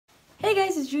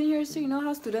it's June here, so you know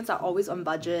how students are always on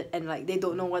budget and like they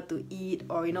don't know what to eat,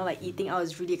 or you know, like eating out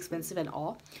is really expensive and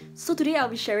all. So today I'll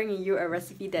be sharing with you a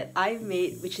recipe that I've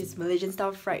made, which is Malaysian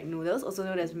style fried noodles, also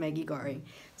known as Maggi Goreng.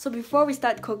 So before we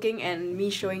start cooking and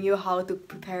me showing you how to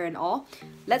prepare and all,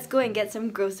 let's go and get some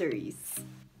groceries.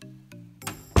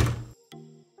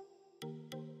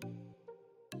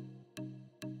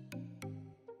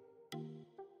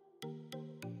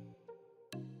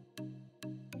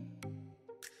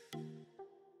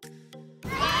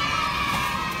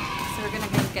 So we're gonna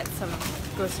go get some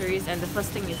groceries, and the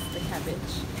first thing is the cabbage.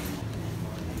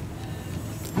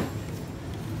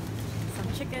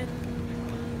 Some chicken.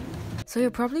 So you're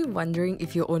probably wondering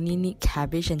if you only need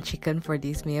cabbage and chicken for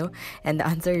this meal, and the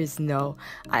answer is no.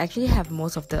 I actually have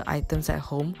most of the items at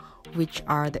home, which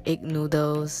are the egg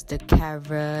noodles, the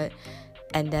carrot,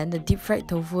 and then the deep fried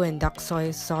tofu and dark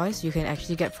soy sauce you can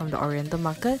actually get from the Oriental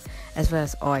market, as well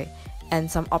as oil. And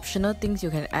some optional things you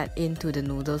can add into the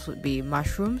noodles would be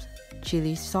mushrooms,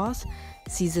 chili sauce,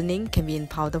 seasoning can be in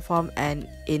powder form and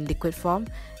in liquid form,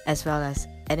 as well as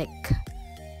an egg.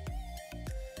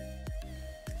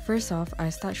 First off, I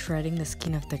start shredding the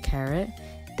skin of the carrot,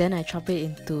 then I chop it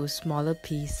into smaller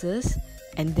pieces,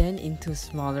 and then into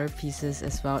smaller pieces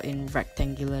as well in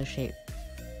rectangular shape.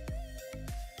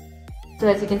 So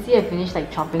as you can see, I finished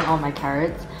chopping all my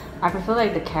carrots. I prefer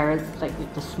the carrots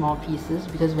with the small pieces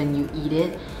because when you eat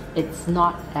it, it's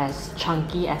not as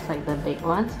chunky as the big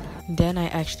ones. Then I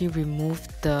actually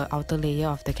removed the outer layer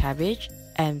of the cabbage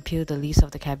and peel the leaves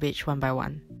of the cabbage one by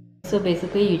one. So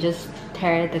basically you just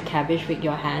tear the cabbage with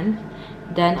your hand.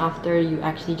 Then after, you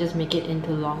actually just make it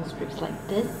into long strips like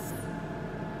this.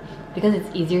 Because it's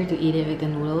easier to eat it with the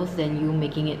noodles than you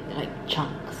making it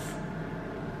chunks.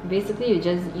 Basically you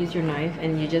just use your knife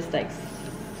and you just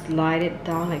slide it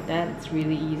down like that. It's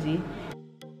really easy.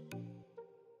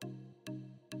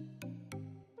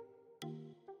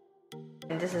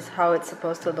 And this is how it's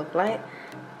supposed to look like.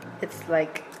 It's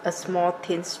like a small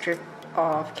thin strip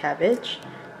of cabbage.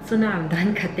 So now I'm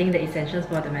done cutting the essentials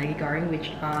for the Maggi Goreng,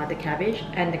 which are the cabbage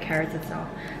and the carrots itself.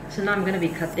 So now I'm going to be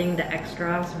cutting the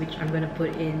extras, which I'm going to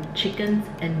put in chickens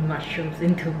and mushrooms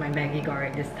into my Maggi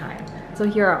Goreng this time. So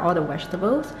here are all the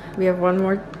vegetables. We have one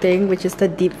more thing, which is the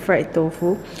deep fried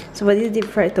tofu. So for this deep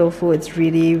fried tofu, it's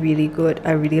really good.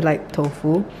 I really like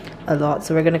tofu a lot.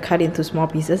 So we're going to cut into small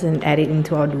pieces and add it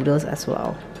into our noodles as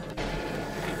well.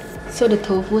 So the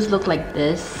tofus look like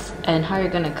this. And how you're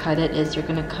gonna cut it is you're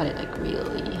gonna cut it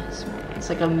really small. It's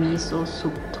like a miso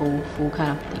soup tofu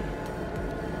kind of thing.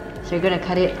 So you're gonna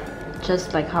cut it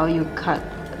just like how you cut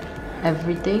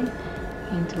everything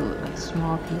into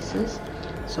small pieces.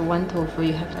 So one tofu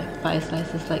you have five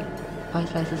slices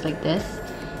like this,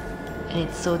 and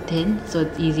it's so thin so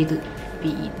it's easy to be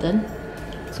eaten.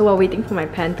 So while waiting for my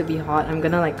pan to be hot, I'm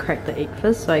gonna crack the egg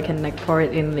first so I can pour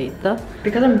it in later.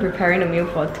 Because I'm preparing a meal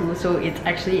for two, so it's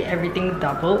actually everything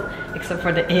doubled except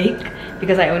for the egg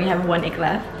because I only have one egg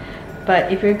left.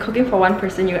 But if you're cooking for one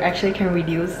person, you actually can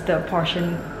reduce the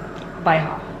portion by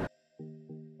half.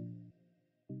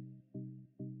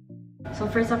 So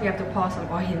first off, you have to pour some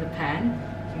oil in the pan.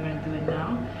 So I'm gonna do it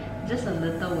now. Just a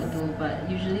little would do, but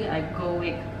usually I go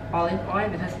with olive oil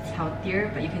because it's healthier,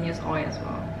 but you can use oil as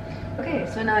well. Okay,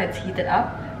 so now it's heated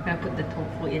up. I'm gonna put the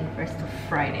tofu in first to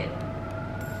fry it.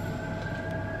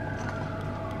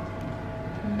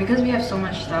 Because we have so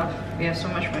much stuff, we have so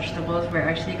much vegetables, we're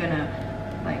actually gonna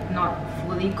not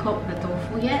fully cook the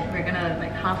tofu yet. We're gonna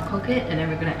half cook it, and then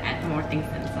we're gonna add more things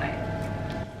inside.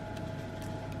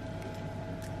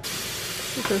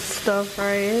 Just stir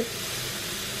fry it.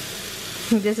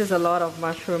 This is a lot of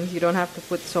mushrooms. You don't have to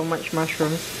put so much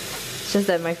mushrooms. It's just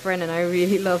that my friend and I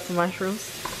really love mushrooms.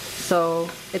 So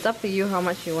it's up to you how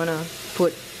much you want to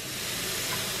put.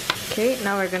 Okay,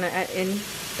 now we're gonna add in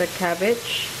the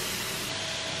cabbage.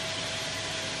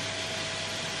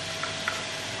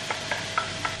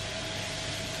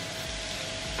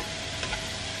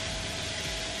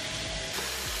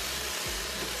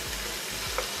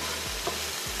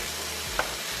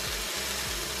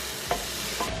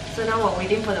 So now while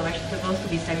waiting for the vegetables to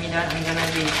be semi-done, I'm gonna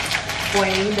be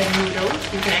boiling the noodles.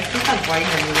 You can actually start boiling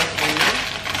the noodles for you.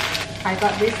 I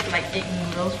got this egg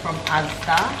noodles from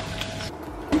Asda.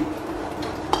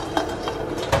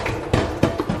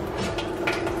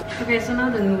 Okay, so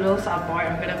now the noodles are boiled.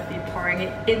 I'm gonna be pouring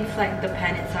it inside the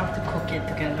pan itself to cook it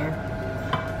together.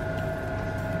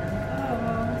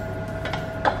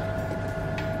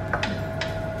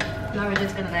 Now we're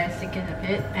just gonna let it sink in a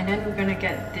bit, and then we're gonna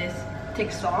get this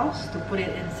thick sauce to put it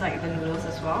inside the noodles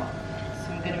as well.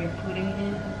 So I'm gonna be putting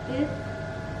in a bit.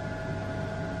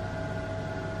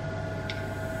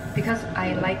 Because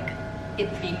I like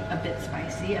it being a bit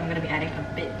spicy, I'm gonna be adding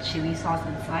a bit chili sauce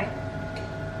inside.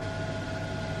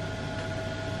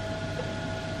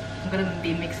 I'm gonna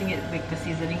be mixing it with the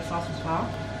seasoning sauce as well.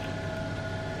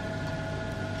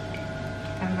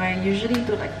 And I usually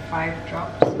do like 5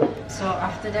 drops. So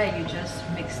after that, you just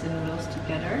mix the noodles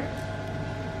together.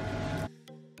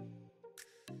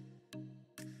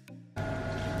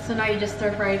 So now you just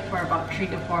stir fry it for about 3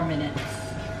 to 4 minutes.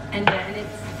 And then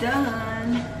it's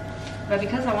done. But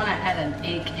because I want to add an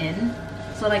egg in,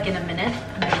 so like in a minute,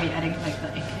 I'm going to be adding like the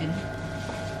egg in.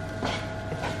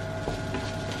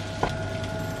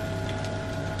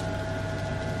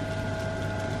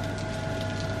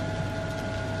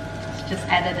 Just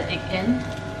added the egg in.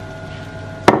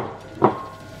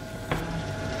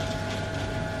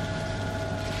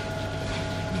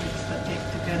 Mix the egg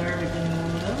together with the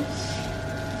noodles.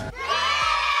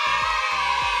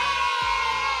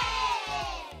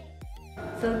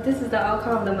 So this is the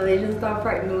outcome of the Malaysian-style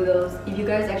fried noodles. If you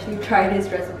guys actually try this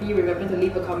recipe, remember to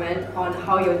leave a comment on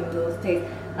how your noodles taste.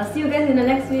 I'll see you guys in the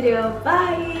next video.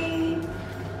 Bye!